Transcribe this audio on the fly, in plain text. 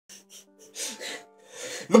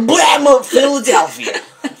The Blammo, Philadelphia.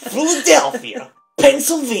 Philadelphia,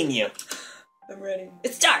 Pennsylvania. I'm ready.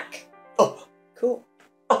 It's dark. Oh. Cool.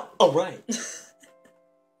 Oh, alright.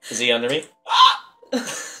 Is he under me?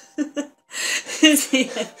 Is he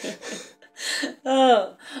under me?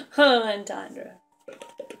 Oh, entendre.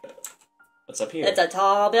 What's up here? It's a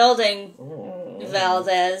tall building,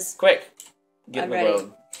 Valdez. Quick. Get in the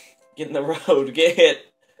road. Get in the road. Get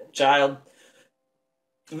hit, child.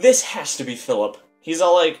 This has to be Philip. He's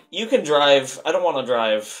all like, you can drive. I don't want to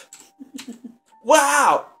drive.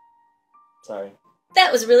 Wow! Sorry.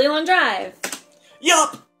 That was a really long drive.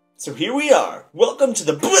 Yup! So here we are. Welcome to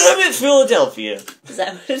the Blammo, Philadelphia. Is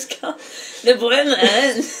that what it's called? The Blammo,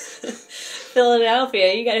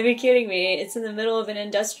 Philadelphia. You gotta be kidding me. It's in the middle of an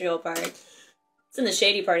industrial park. It's in the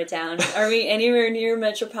shady part of town. Are we anywhere near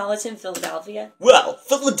metropolitan Philadelphia? Well,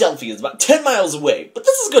 Philadelphia is about 10 miles away, but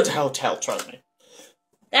this is a good hotel, trust me.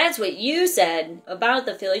 That's what you said about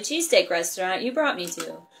the Philly cheesesteak restaurant you brought me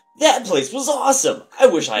to. That place was awesome. I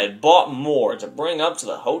wish I had bought more to bring up to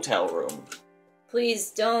the hotel room.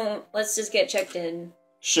 Please don't. Let's just get checked in.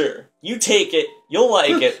 Sure. You take it. You'll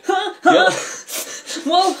like it.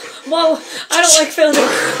 Whoa, whoa. I don't like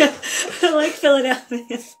Philadelphia. I don't like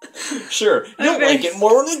Philadelphia. Sure. You'll like it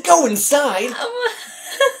more when we go inside.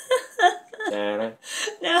 No.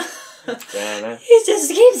 He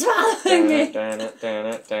just keeps following me.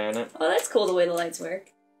 Oh, that's cool the way the lights work.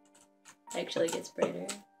 Actually gets brighter.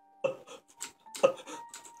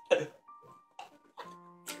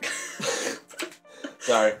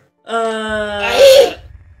 Sorry.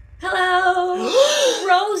 Hello!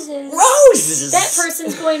 Roses! Roses! That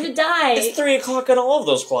person's going to die! It's 3 o'clock on all of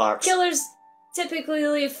those clocks. Killers typically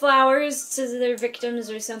leave flowers to their victims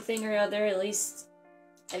or something or other, at least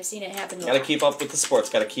I've seen it happen. Gotta keep up with the sports,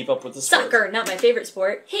 gotta keep up with the sports. Soccer, not my favorite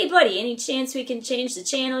sport. Hey buddy, any chance we can change the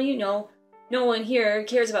channel? You know, no one here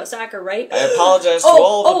cares about soccer, right? I apologize to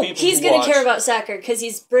all the people he's who gonna watch. care about soccer because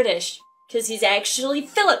he's British. Because he's actually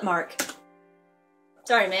Philip Mark.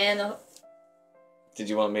 Sorry, man. Did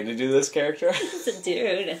you want me to do this character? It's a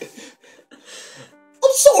dude.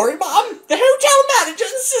 I'm sorry, Mom. The hotel manager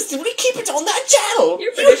insisted we keep it on that channel. You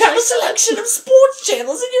have a selection of sports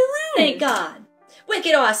channels in your room. Thank God.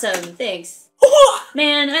 Wicked awesome. Thanks.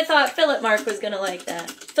 Man, I thought Philip Mark was gonna like that.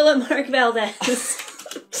 Philip Mark Valdez.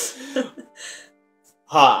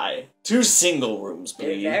 Hi. 2 single rooms,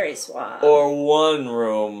 please. You're very suave. Or 1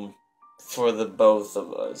 room for the both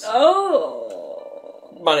of us. Oh.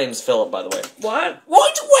 My name's Philip, by the way. What?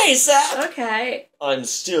 Right away, sir! Okay. I'm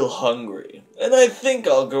still hungry, and I think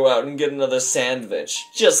I'll go out and get another sandwich,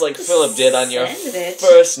 just like Philip did on your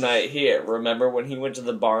first night here. Remember when he went to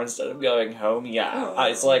the bar instead of going home? Yeah,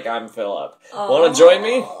 it's like I'm Philip. Wanna join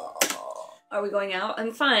me? Are we going out?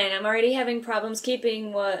 I'm fine. I'm already having problems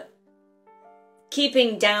keeping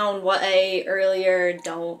down what I ate earlier.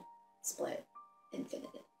 Don't split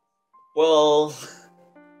infinitive. Well,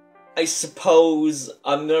 I suppose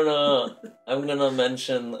I'm gonna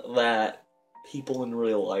mention that people in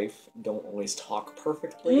real life don't always talk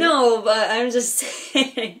perfectly. No, but I'm just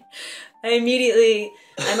saying.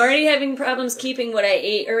 I'm already having problems keeping what I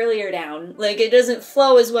ate earlier down. Like, it doesn't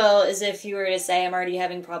flow as well as if you were to say I'm already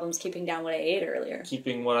having problems keeping down what I ate earlier.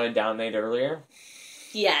 Keeping what I ate earlier?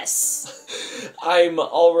 Yes. I'm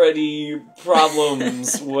already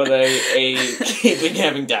problems what I ate keeping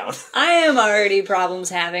having down. I am already problems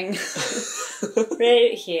having.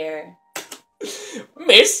 Right here.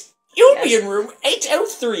 Miss, you'll be in room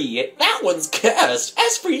 803. That one's cursed.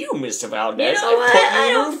 As for you, Mr. Valdez, you know what? I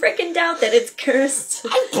don't freaking doubt that it's cursed.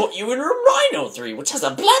 I put you in room 903, which has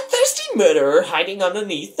a bloodthirsty murderer hiding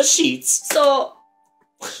underneath the sheets. So,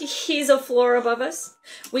 he's a floor above us.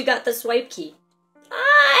 We got the swipe key.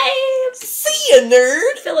 Hi! See ya,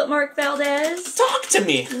 nerd! Philip Mark Valdez. Talk to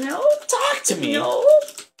me! No. Talk to me! No.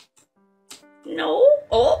 No.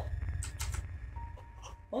 Oh.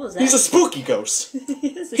 What was that? He's a spooky ghost.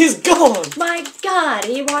 He's gone! My God,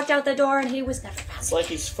 he walked out the door and he was never found. It's like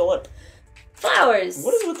he's Philip. Flowers!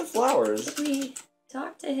 What is with the flowers? Did we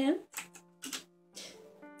talk to him?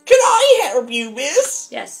 Can I help you, miss?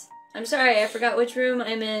 Yes. I'm sorry, I forgot which room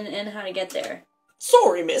I'm in and how to get there.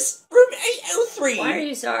 Sorry, miss. Room 803. Why are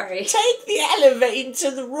you sorry? Take the elevator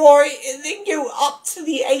to the right and then go up to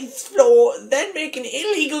the 8th floor, then make an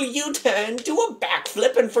illegal U-turn, do a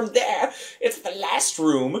backflip, and from there, it's the last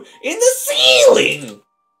room in the ceiling!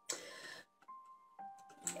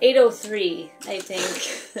 803, I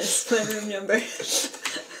think. That's my room number.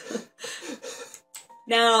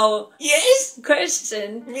 Now, yes?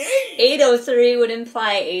 Question. Yes? 803 would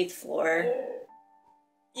imply 8th floor.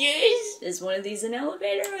 Yes? Is one of these an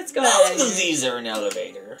elevator? What's going on? Both of these are an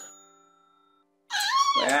elevator.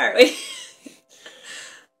 Where are we?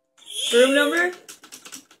 Room number?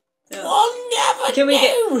 No. We'll never Can we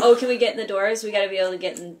get? know. Oh, can we get in the doors? We gotta be able to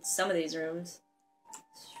get in some of these rooms.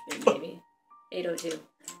 Maybe 802.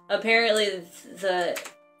 Apparently, the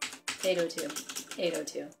 802.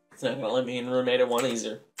 802. It's not gonna let me in room 801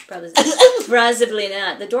 either. Possibly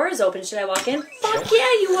not. The door is open. Should I walk in? Fuck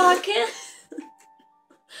yeah, you walk in.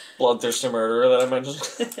 Bloodthirsty murderer that I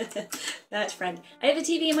mentioned. That's friend. I have a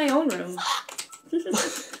TV in my own room.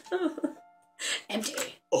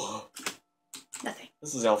 Empty. Oh. Nothing.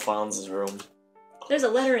 This is Alphonse's room. There's a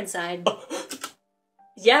letter inside.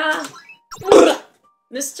 Yeah.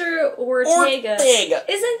 Mr. Ortega.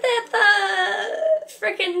 Isn't that the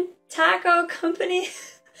frickin' taco company?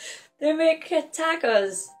 They make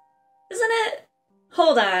tacos. Isn't it?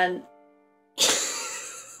 Hold on.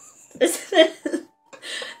 Isn't it?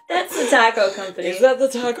 That's the taco company. Is that the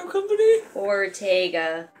taco company?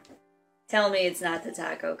 Ortega. Tell me it's not the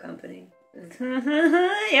taco company.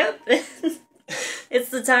 Yep. It's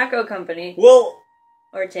the taco company. Well,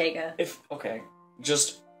 Ortega. Okay.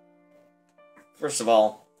 Just, first of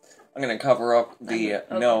all, I'm gonna cover up the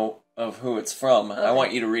note of who it's from. Okay. I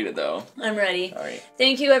want you to read it, though. I'm ready. All right.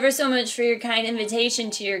 Thank you ever so much for your kind invitation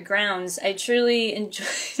to your grounds. I truly enjoyed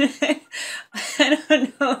it. I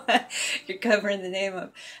don't know why you're covering the name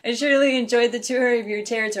up. I truly enjoyed the tour of your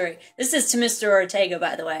territory. This is to Mr. Ortega,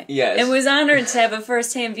 by the way. Yes. And was honored to have a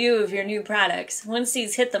first-hand view of your new products. Once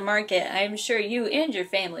these hit the market, I am sure you and your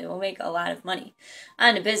family will make a lot of money.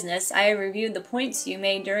 On to business, I reviewed the points you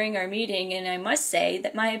made during our meeting, and I must say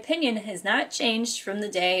that my opinion has not changed from the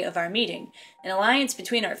day of our meeting. An alliance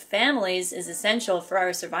between our families is essential for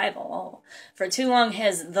our survival. For too long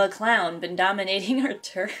has the clown been dominating our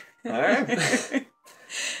turf.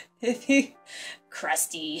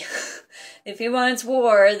 Crusty. If he wants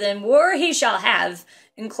war, then war he shall have.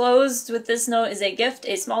 Enclosed with this note is a gift,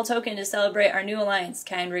 a small token to celebrate our new alliance.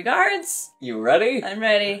 Kind regards. You ready? I'm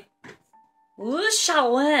ready. Wu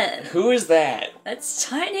Shaowen. Who is that? That's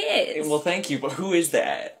Chinese. Well, thank you, but who is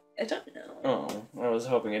that? I don't know. Oh, I was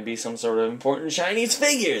hoping it'd be some sort of important Chinese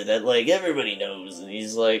figure that, like, everybody knows, and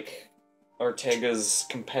he's, like, Ortega's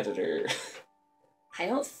competitor. I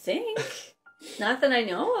don't think. Not that I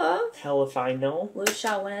know of. Hell if I know. Wu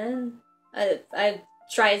Shaowen. I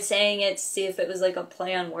tried saying it to see if it was, like, a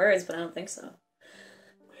play on words, but I don't think so.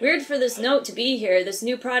 Weird for this note to be here. This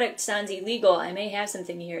new product sounds illegal. I may have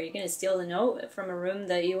something here. Are you going to steal the note from a room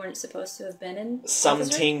that you weren't supposed to have been in?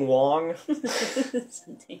 Something Wong.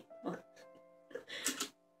 Something Wong.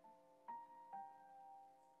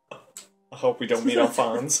 I hope we don't meet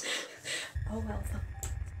Alphonse. Oh, well.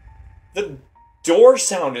 The door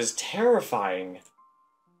sound is terrifying.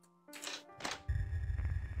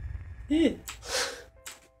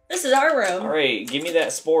 This is our room. Alright, give me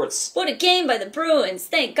that sports. What a game by the Bruins.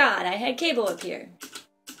 Thank God I had cable up here.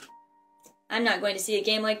 I'm not going to see a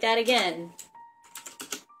game like that again.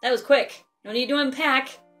 That was quick. No need to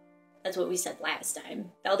unpack. That's what we said last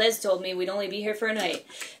time. Valdez told me we'd only be here for a night.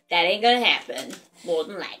 That ain't gonna happen. More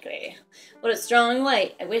than likely. What a strong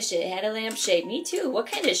light. I wish it had a lampshade. Me too.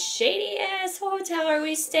 What kind of shady-ass hotel are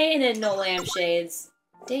we staying in? No lampshades.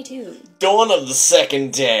 Day 2. Dawn of the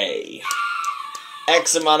second day.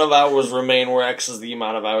 X amount of hours remain where X is the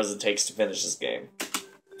amount of hours it takes to finish this game.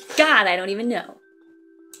 God, I don't even know.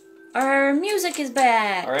 Our music is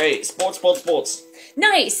back. Alright, sports.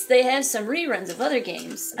 Nice! They have some reruns of other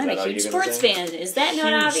games. I'm a huge sports fan. Is that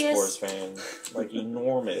not obvious? Huge sports fan. Like,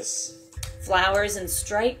 enormous. Flowers and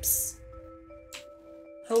stripes.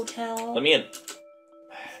 Hotel. Let me in.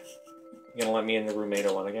 You gonna let me in the room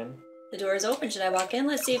 801 again? The door is open. Should I walk in?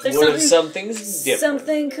 Let's see if there's what if something's different?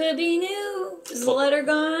 Something could be new. Is the letter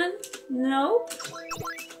gone? Nope.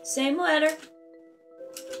 Same letter.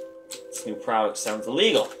 This new product sounds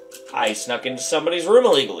illegal. I snuck into somebody's room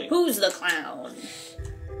illegally. Who's the clown?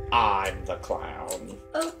 I'm the clown.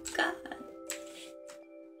 Oh, God.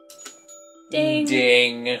 Ding.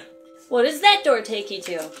 Ding. What does that door take you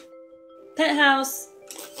to? Penthouse.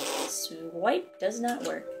 Swipe does not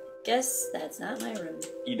work. Guess that's not my room.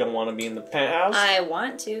 You don't want to be in the penthouse? I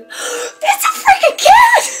want to. It's a freaking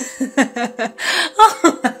cat!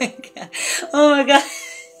 Oh my God. Oh my God.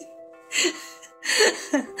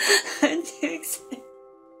 I'm too excited.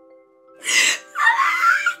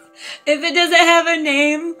 If it doesn't have a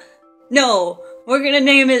name, no. We're gonna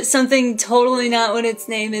name it something totally not what its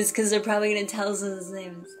name is, because they're probably gonna tell us what its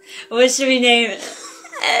name is. What should we name it?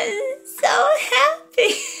 I'm so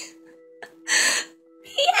happy.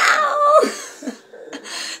 Meow!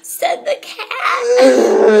 Said the cat.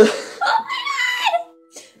 Oh my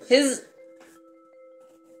God! His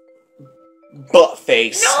butt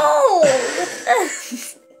face. No!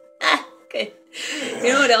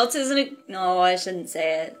 You know what else isn't a... No, I shouldn't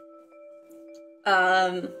say it.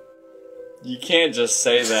 You can't just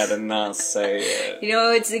say that and not say it. You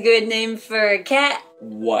know it's a good name for a cat?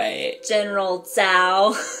 What? General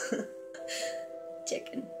Tso.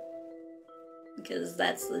 Chicken. Because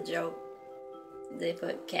that's the joke. They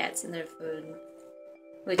put cats in their food.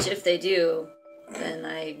 Which, if they do, then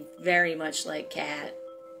I very much like cat.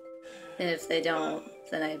 And if they don't,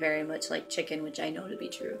 then I very much like chicken, which I know to be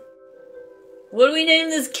true. What do we name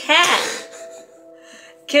this cat?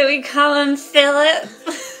 Can we call him Philip?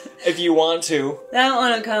 If you want to. I don't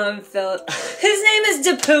want to call him Philip. His name is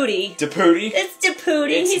Depooty. Depooty? It's Depooty.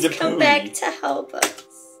 He's Depooty. Come back to help us.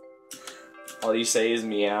 All you say is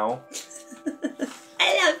meow.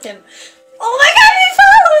 I love him. Oh my god, he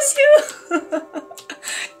follows you!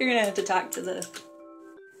 You're gonna have to talk to the...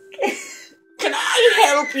 Can I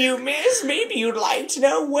help you, miss? Maybe you'd like to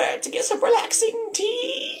know where to get some relaxing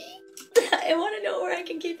tea. I want to know where I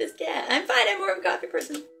can keep this cat. I'm fine, I'm more of a coffee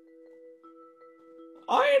person.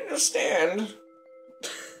 I understand.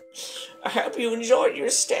 I hope you enjoyed your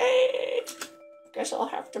stay. Guess I'll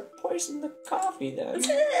have to poison the coffee then.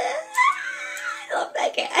 I love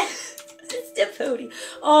that cat. It's Depooty.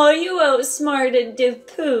 Oh, you outsmarted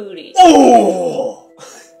Depooty. Oh!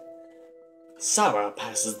 Sarah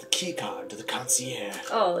passes the keycard to the concierge.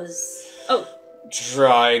 Oh.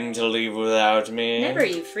 Trying to leave without me. Never,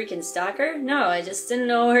 you freaking stalker. No, I just didn't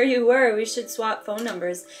know where you were. We should swap phone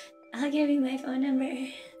numbers. I'll give you my phone number.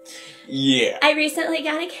 Yeah. I recently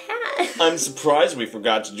got a cat. I'm surprised we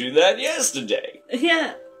forgot to do that yesterday.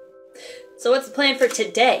 Yeah. So what's the plan for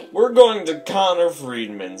today? We're going to Connor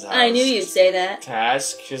Friedman's house. I knew you'd say that. To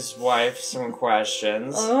ask his wife some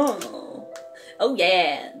questions. Oh. Oh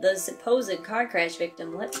yeah, the supposed car crash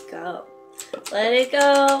victim. Let's go. Let it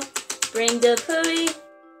go. Bring the Depooty.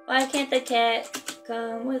 Why can't the cat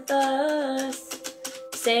come with us?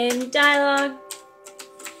 Same dialogue.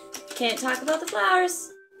 Can't talk about the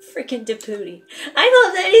flowers. Freaking Depooty. I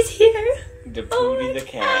love that he's here. Depooty the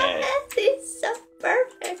cat. God, he's so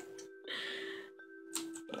perfect.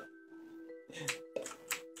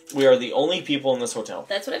 We are the only people in this hotel.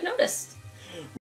 That's what I've noticed.